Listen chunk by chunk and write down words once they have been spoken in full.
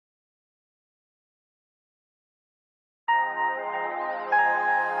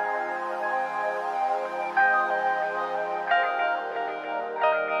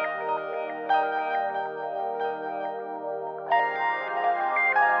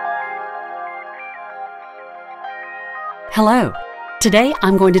Hello. Today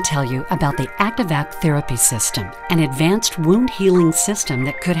I'm going to tell you about the ActiVac therapy system, an advanced wound healing system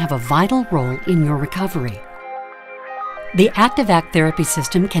that could have a vital role in your recovery. The ActiVac therapy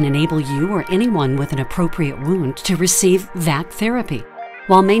system can enable you or anyone with an appropriate wound to receive VAC therapy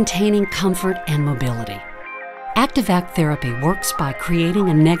while maintaining comfort and mobility. ActiVac therapy works by creating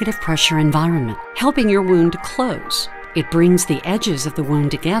a negative pressure environment, helping your wound close. It brings the edges of the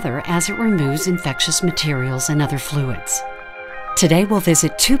wound together as it removes infectious materials and other fluids. Today we'll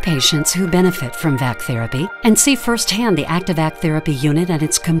visit 2 patients who benefit from VAC therapy and see firsthand the ActiVac therapy unit and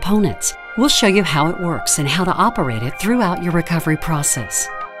its components. We'll show you how it works and how to operate it throughout your recovery process.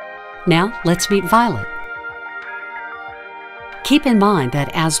 Now let's meet Violet. Keep in mind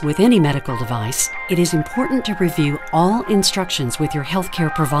that, as with any medical device, it is important to review all instructions with your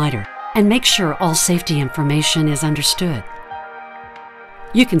healthcare provider and make sure all safety information is understood.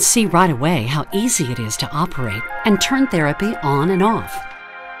 You can see right away how easy it is to operate and turn therapy on and off.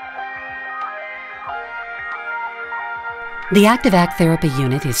 The ActiVac therapy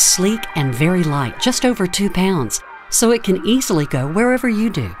unit is sleek and very light, just over 2 pounds, so it can easily go wherever you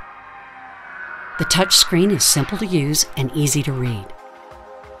do. The touch screen is simple to use and easy to read.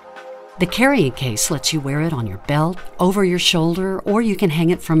 The carrying case lets you wear it on your belt, over your shoulder, or you can hang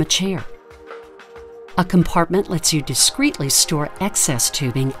it from a chair. A compartment lets you discreetly store excess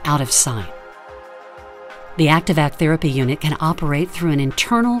tubing out of sight. The ActiVac therapy unit can operate through an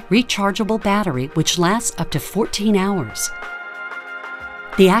internal rechargeable battery which lasts up to 14 hours.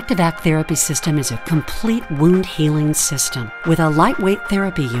 The ActiVac therapy system is a complete wound healing system with a lightweight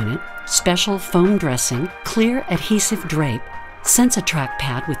therapy unit, special foam dressing, clear adhesive drape, SensaTrack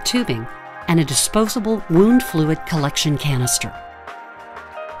pad with tubing, and a disposable wound fluid collection canister.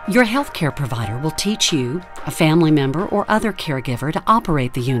 Your healthcare provider will teach you, a family member, or other caregiver to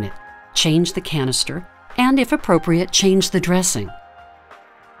operate the unit, change the canister, and if appropriate, change the dressing.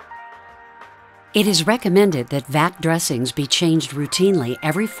 It is recommended that VAC dressings be changed routinely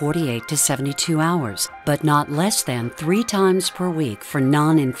every 48 to 72 hours, but not less than 3 times per week for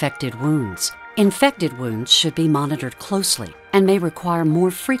non-infected wounds. Infected wounds should be monitored closely and may require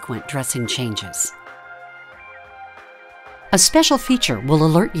more frequent dressing changes. A special feature will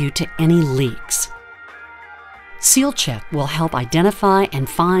alert you to any leaks. Seal Check will help identify and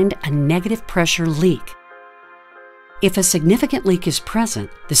find a negative pressure leak. If a significant leak is present,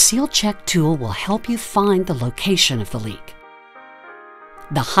 the Seal Check tool will help you find the location of the leak.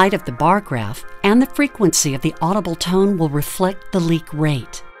 The height of the bar graph and the frequency of the audible tone will reflect the leak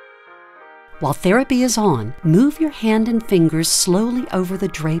rate. While therapy is on, move your hand and fingers slowly over the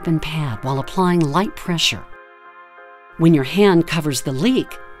drape and pad while applying light pressure. When your hand covers the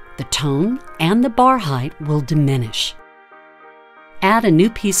leak, the tone and the bar height will diminish. Add a new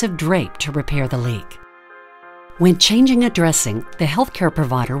piece of drape to repair the leak. When changing a dressing, the healthcare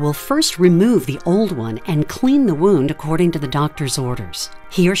provider will first remove the old one and clean the wound according to the doctor's orders.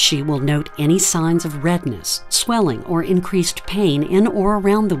 He or she will note any signs of redness, swelling, or increased pain in or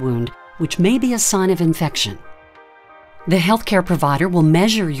around the wound, which may be a sign of infection. The healthcare provider will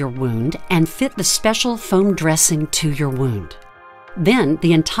measure your wound and fit the special foam dressing to your wound. Then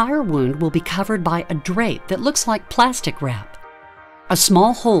the entire wound will be covered by a drape that looks like plastic wrap. A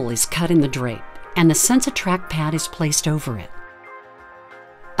small hole is cut in the drape and the SensaTrack pad is placed over it.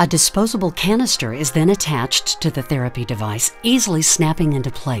 A disposable canister is then attached to the therapy device, easily snapping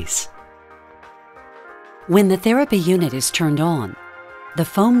into place. When the therapy unit is turned on, the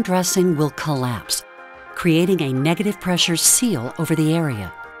foam dressing will collapse, creating a negative pressure seal over the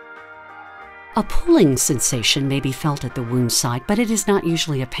area. A pulling sensation may be felt at the wound site, but it is not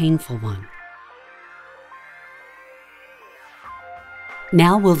usually a painful one.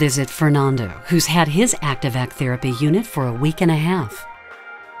 Now we'll visit Fernando, who's had his ActiVac therapy unit for a week and a half.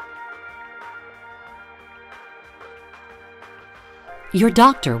 Your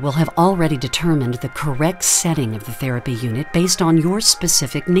doctor will have already determined the correct setting of the therapy unit based on your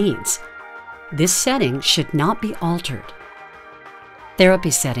specific needs. This setting should not be altered.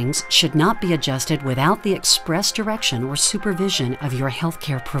 Therapy settings should not be adjusted without the express direction or supervision of your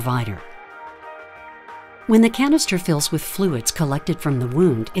healthcare provider. When the canister fills with fluids collected from the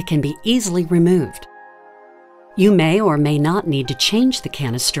wound, it can be easily removed. You may or may not need to change the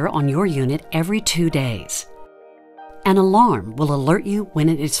canister on your unit every 2 days. An alarm will alert you when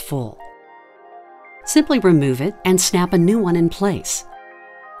it is full. Simply remove it and snap a new one in place.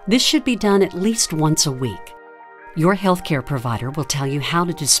 This should be done at least once a week. Your healthcare provider will tell you how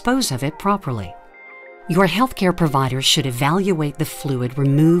to dispose of it properly. Your healthcare provider should evaluate the fluid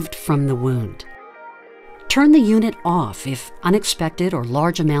removed from the wound. Turn the unit off if unexpected or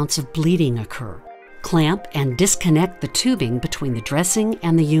large amounts of bleeding occur. Clamp and disconnect the tubing between the dressing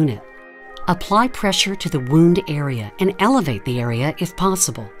and the unit. Apply pressure to the wound area and elevate the area if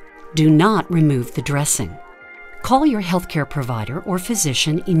possible. Do not remove the dressing. Call your healthcare provider or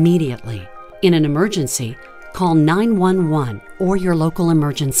physician immediately. In an emergency, call 911 or your local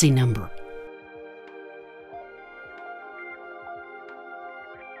emergency number.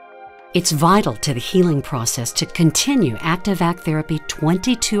 It's vital to the healing process to continue ActiVac therapy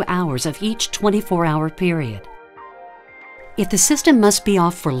 22 hours of each 24-hour period. If the system must be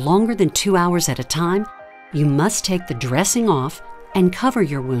off for longer than 2 hours at a time, you must take the dressing off and cover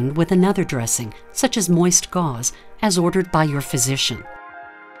your wound with another dressing, such as moist gauze, as ordered by your physician.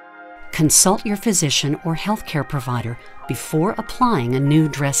 Consult your physician or healthcare provider before applying a new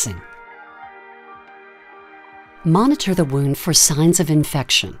dressing. Monitor the wound for signs of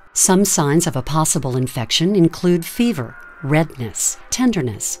infection. Some signs of a possible infection include fever, redness,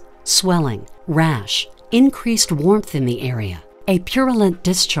 tenderness, swelling, rash, increased warmth in the area, a purulent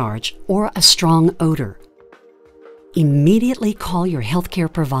discharge, or a strong odor. Immediately call your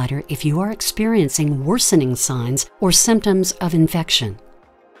healthcare provider if you are experiencing worsening signs or symptoms of infection.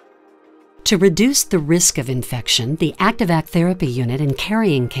 To reduce the risk of infection, the ActiVac therapy unit and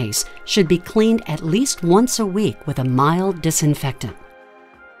carrying case should be cleaned at least once a week with a mild disinfectant.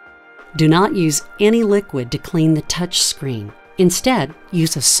 Do not use any liquid to clean the touch screen. Instead,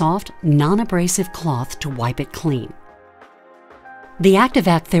 use a soft, non-abrasive cloth to wipe it clean. The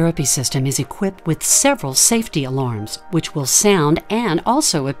ActiVac therapy system is equipped with several safety alarms, which will sound and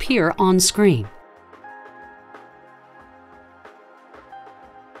also appear on screen.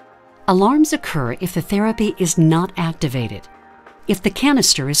 Alarms occur if the therapy is not activated, if the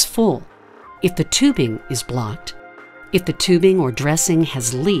canister is full, if the tubing is blocked, if the tubing or dressing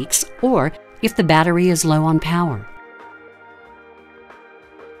has leaks, or if the battery is low on power.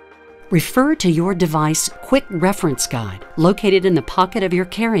 Refer to your device quick reference guide located in the pocket of your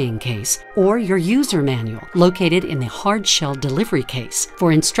carrying case or your user manual located in the hard shell delivery case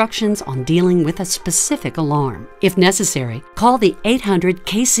for instructions on dealing with a specific alarm. If necessary, call the 800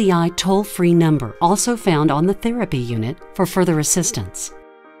 KCI toll-free number also found on the therapy unit for further assistance.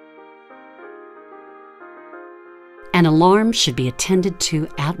 An alarm should be attended to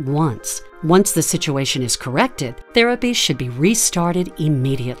at once. Once the situation is corrected, therapy should be restarted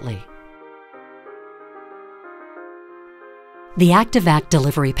immediately. The ActiVac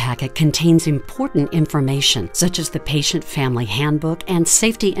delivery packet contains important information such as the patient family handbook and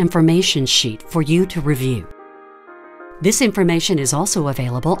safety information sheet for you to review. This information is also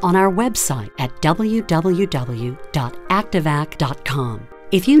available on our website at www.activac.com.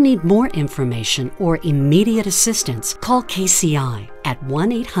 If you need more information or immediate assistance, call KCI at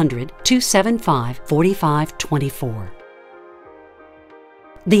 1-800-275-4524.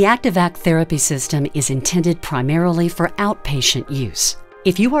 The ActiVac therapy system is intended primarily for outpatient use.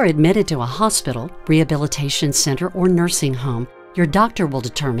 If you are admitted to a hospital, rehabilitation center, or nursing home, your doctor will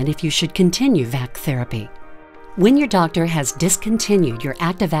determine if you should continue VAC therapy. When your doctor has discontinued your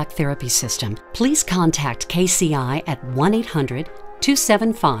ActiVac therapy system, please contact KCI at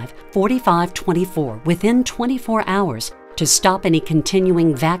 1-800-275-4524 within 24 hours to stop any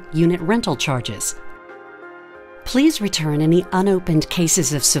continuing VAC unit rental charges. Please return any unopened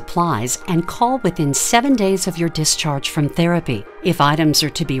cases of supplies and call within 7 days of your discharge from therapy if items are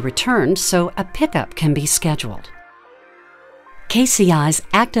to be returned so a pickup can be scheduled. KCI's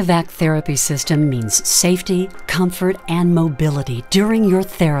ActiVac therapy system means safety, comfort, and mobility during your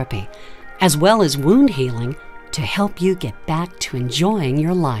therapy, as well as wound healing to help you get back to enjoying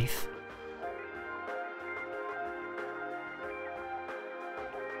your life.